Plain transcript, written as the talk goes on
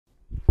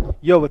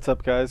Yo, what's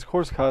up guys?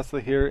 Course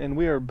Costly here, and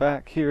we are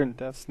back here in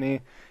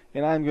Destiny,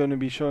 and I'm going to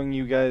be showing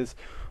you guys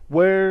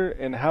where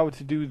and how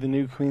to do the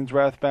new Queen's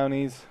Wrath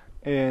bounties.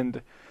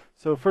 And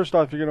so first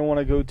off, you're going to want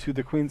to go to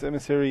the Queen's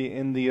Emissary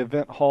in the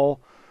event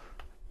hall,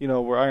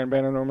 where Iron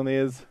Banner normally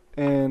is,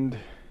 and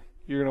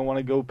you're going to want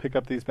to go pick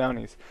up these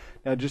bounties.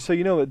 Now, just so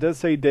you know, it does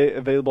say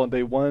available on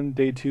day 1,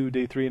 day 2,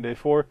 day 3, and day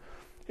 4,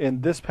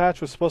 and this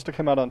patch was supposed to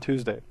come out on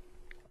Tuesday.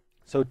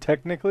 So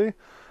technically,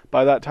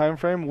 by that time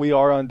frame, we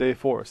are on day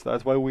 4, so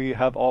that's why we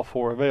have all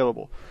 4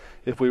 available.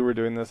 If we were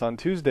doing this on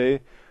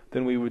Tuesday,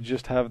 then we would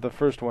just have the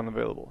first one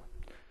available.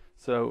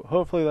 So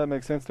hopefully that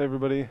makes sense to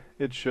everybody.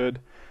 It should.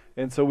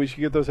 And so we should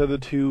get those other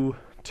 2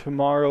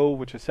 tomorrow,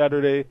 which is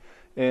Saturday,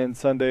 and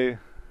Sunday,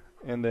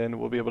 and then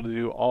we'll be able to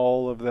do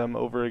all of them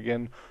over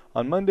again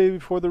on Monday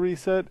before the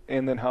reset,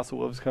 and then House of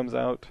Wolves comes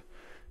out,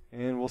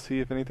 and we'll see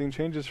if anything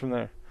changes from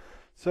there.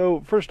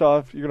 So first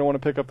off, you're going to want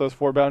to pick up those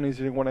 4 bounties.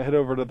 You're going to want to head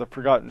over to the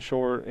Forgotten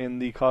Shore in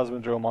the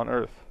Cosmodrome on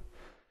Earth.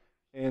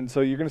 And so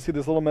you're going to see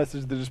this little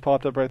message that just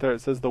popped up right there. It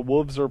says the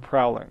wolves are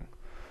prowling.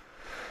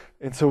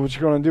 And so what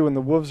you're going to do when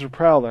the wolves are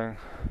prowling,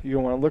 you're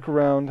going to want to look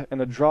around,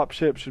 and a drop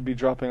ship should be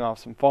dropping off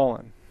some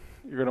fallen.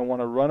 You're going to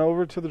want to run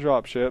over to the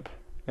drop ship,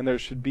 and there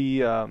should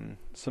be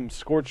some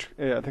Scorch,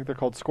 I think they're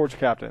called Scorch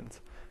Captains.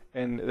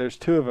 And there's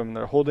 2 of them.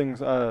 They're holding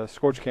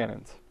Scorch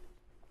Cannons.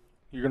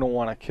 You're going to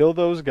want to kill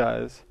those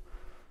guys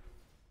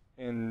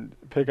and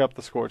pick up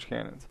the Scorch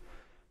Cannons.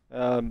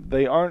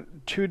 They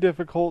aren't too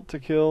difficult to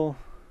kill,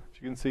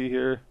 as you can see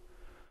here.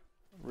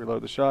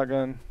 Reload the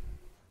shotgun.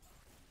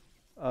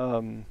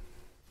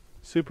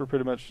 Super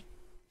pretty much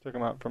took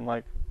them out from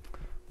like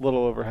a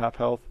little over half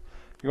health.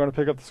 You want to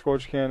pick up the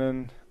Scorch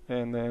Cannon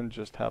and then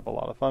just have a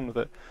lot of fun with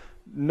it.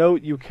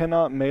 Note, you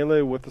cannot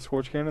melee with the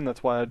Scorch Cannon.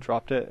 That's why I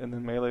dropped it and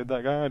then meleeed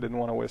that guy. I didn't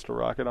want to waste a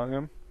rocket on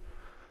him.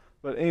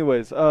 But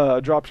anyways, a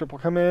dropship will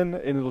come in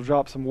and it'll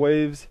drop some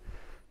waves.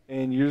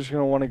 And you're just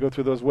going to want to go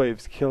through those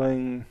waves,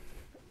 killing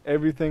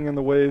everything in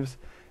the waves.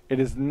 It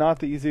is not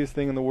the easiest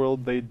thing in the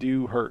world. They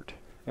do hurt,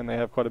 and they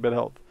have quite a bit of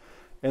health.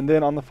 And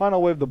then on the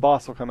final wave, the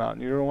boss will come out,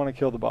 and you're going to want to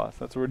kill the boss.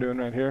 That's what we're doing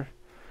right here.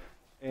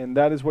 And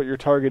that is what your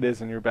target is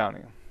in your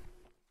bounty,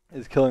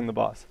 is killing the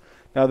boss.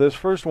 Now, this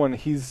first one,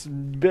 he's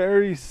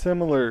very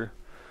similar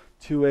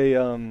to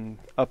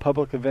a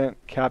public event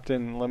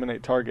captain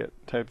eliminate target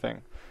type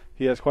thing.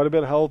 He has quite a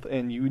bit of health,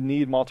 and you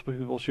need multiple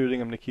people shooting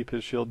him to keep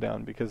his shield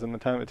down, because in the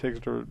time it takes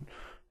to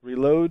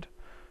reload,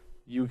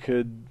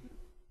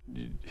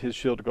 his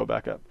shield to go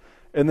back up.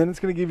 And then it's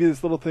going to give you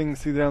this little thing,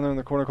 see down there in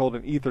the corner, called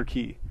an ether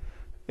key.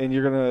 And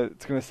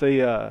it's going to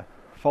say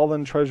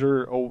fallen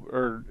treasure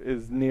or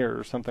is near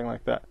or something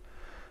like that.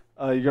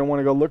 You're going to want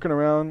to go looking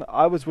around.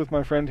 I was with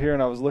my friend here,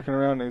 and I was looking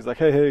around, and he's like,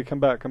 hey, come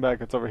back,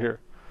 it's over here.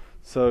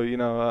 So,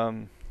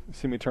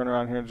 see me turn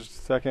around here in just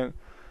a second.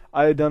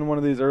 I had done one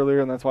of these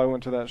earlier, and that's why I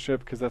went to that ship,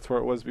 because that's where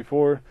it was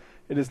before.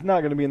 It is not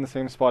going to be in the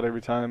same spot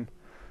every time.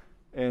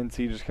 And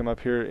so you just come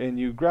up here and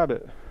you grab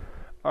it.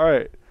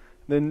 Alright,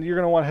 then you're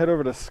going to want to head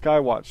over to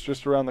Skywatch,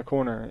 just around the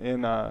corner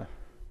in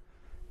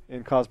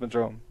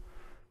Cosmodrome.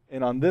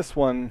 And on this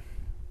one,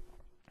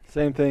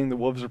 same thing, the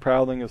wolves are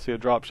prowling. You'll see a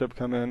drop ship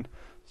come in,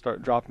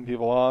 start dropping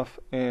people off,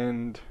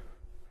 and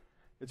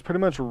it's pretty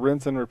much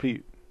rinse and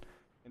repeat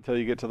until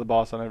you get to the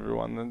boss on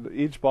everyone. And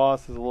each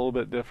boss is a little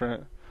bit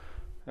different.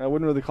 I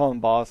wouldn't really call him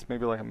boss,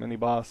 maybe like a mini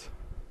boss.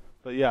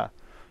 But yeah,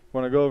 you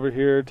want to go over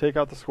here, take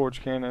out the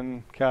Scorch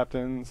Cannon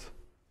captains,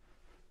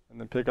 and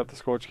then pick up the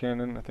Scorch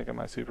Cannon. I think I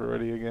might super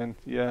ready again.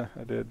 Yeah,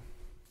 I did.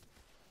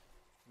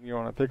 You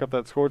want to pick up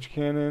that Scorch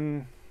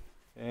Cannon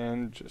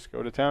and just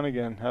go to town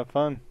again. Have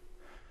fun.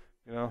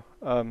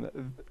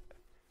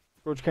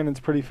 Scorch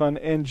Cannon's pretty fun.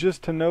 And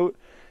just to note,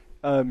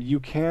 you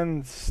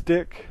can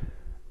stick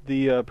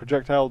the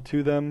projectile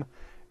to them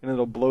and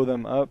it'll blow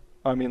them up.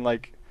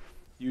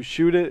 You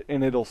shoot it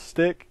and it'll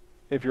stick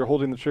if you're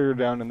holding the trigger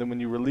down, and then when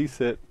you release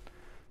it,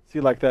 see,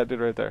 like that did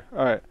right there.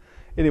 Alright,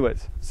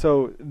 anyways,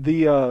 so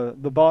the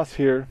boss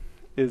here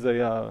is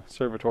a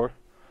servitor,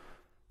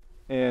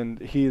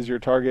 and he is your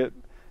target.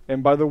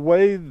 And by the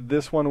way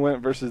this one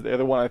went versus the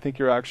other one, I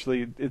think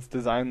it's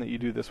designed that you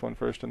do this one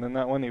first and then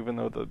that one, even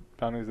though the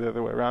bounty is the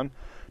other way around.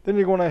 Then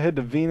you're going to head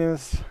to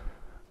Venus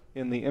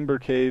in the Ember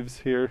Caves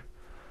here,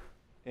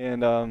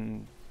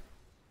 and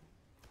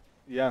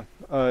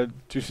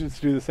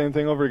just do the same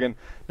thing over again.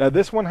 Now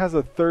this one has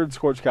a 3rd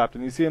Scorch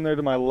Captain. You see him there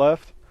to my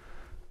left,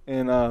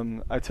 and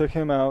I took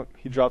him out.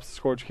 He drops the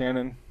Scorch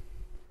Cannon,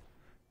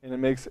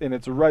 and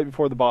it's right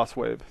before the boss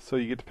wave. So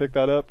you get to pick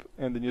that up,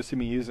 and then you'll see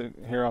me use it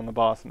here on the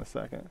boss in a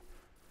second.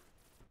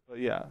 But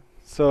yeah,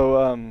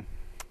 so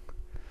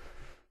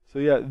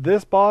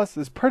this boss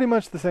is pretty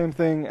much the same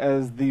thing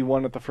as the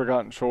one at the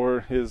Forgotten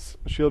Shore. His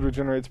shield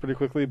regenerates pretty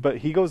quickly, but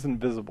he goes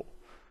invisible.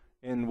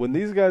 And when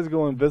these guys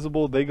go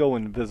invisible, they go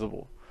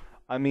invisible.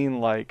 I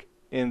mean, like,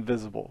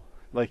 invisible.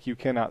 Like, you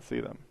cannot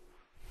see them.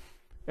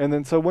 And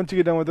then, so once you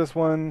get done with this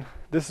one,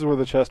 this is where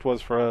the chest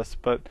was for us,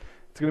 but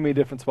it's going to be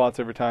different spots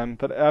every time.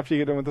 But after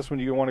you get done with this one,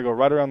 you want to go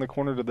right around the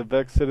corner to the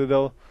Vex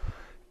Citadel,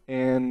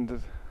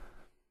 and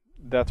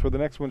that's where the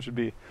next one should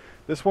be.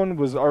 This one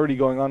was already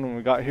going on when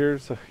we got here,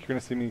 so you're going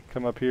to see me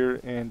come up here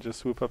and just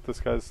swoop up this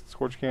guy's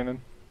Scorch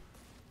Cannon.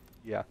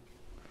 Yeah,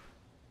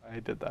 I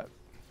did that.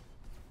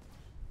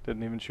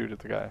 Didn't even shoot at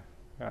the guy.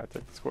 I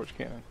took the Scorch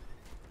Cannon.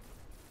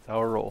 That's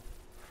how I roll.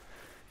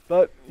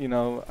 But, you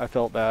know, I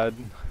felt bad,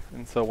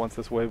 and so once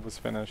this wave was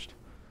finished,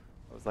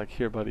 I was like,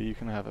 here buddy, you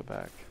can have it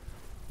back.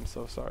 I'm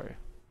so sorry.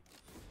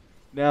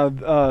 Now,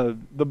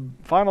 the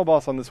final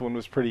boss on this one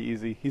was pretty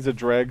easy. He's a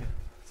dreg,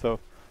 so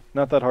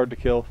not that hard to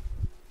kill.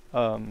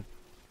 I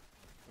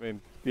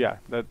mean, yeah,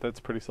 that's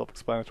pretty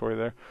self-explanatory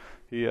there.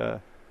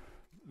 The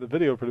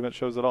video pretty much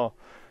shows it all.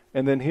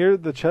 And then here,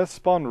 the chest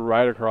spawned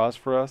right across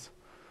for us.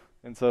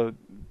 And so,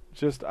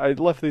 I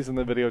left these in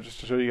the video just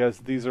to show you guys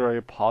these are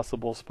a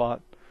possible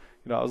spot.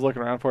 You know, I was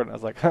looking around for it and I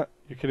was like, huh,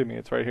 you're kidding me,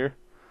 it's right here.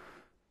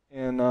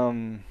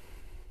 And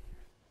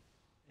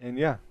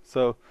yeah,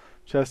 so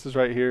chest is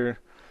right here.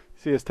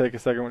 See us take a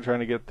second. We're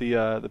trying to get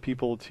the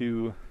people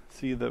to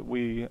see that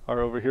we are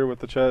over here with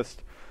the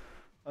chest.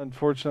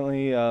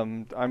 Unfortunately,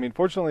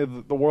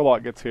 fortunately the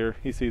warlock gets here.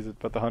 He sees it,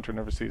 but the hunter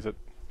never sees it.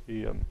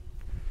 He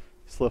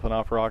slipping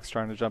off rocks,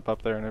 trying to jump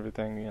up there and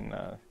everything, and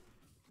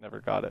never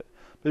got it.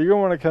 But you're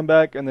gonna want to come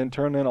back and then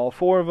turn in all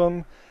 4 of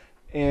them.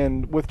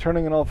 And with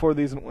turning in all 4 of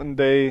these in one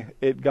day,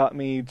 it got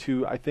me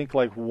to I think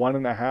like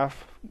 1.5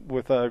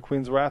 with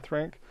Queen's Wrath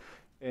rank,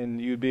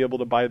 and you'd be able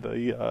to buy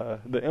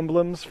the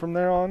emblems from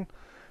there on.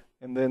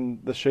 And then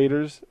the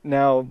shaders.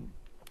 Now,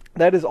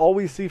 that is all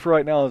we see for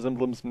right now is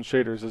emblems and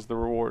shaders as the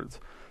rewards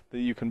that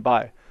you can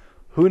buy.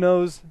 Who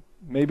knows?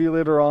 Maybe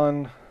later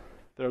on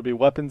there'll be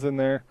weapons in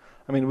there.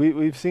 I mean,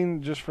 we've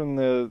seen just from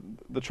the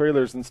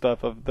trailers and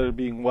stuff of there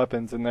being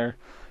weapons in there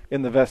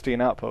in the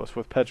Vestian outpost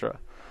with Petra.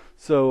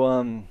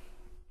 So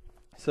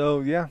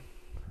yeah,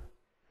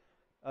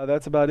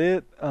 that's about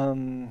it.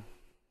 Go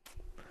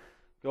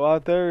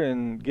out there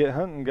and get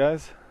hunting,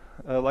 guys.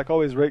 Like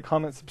always, rate,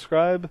 comment,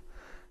 subscribe.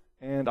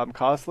 And I'm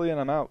Costly, and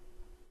I'm out.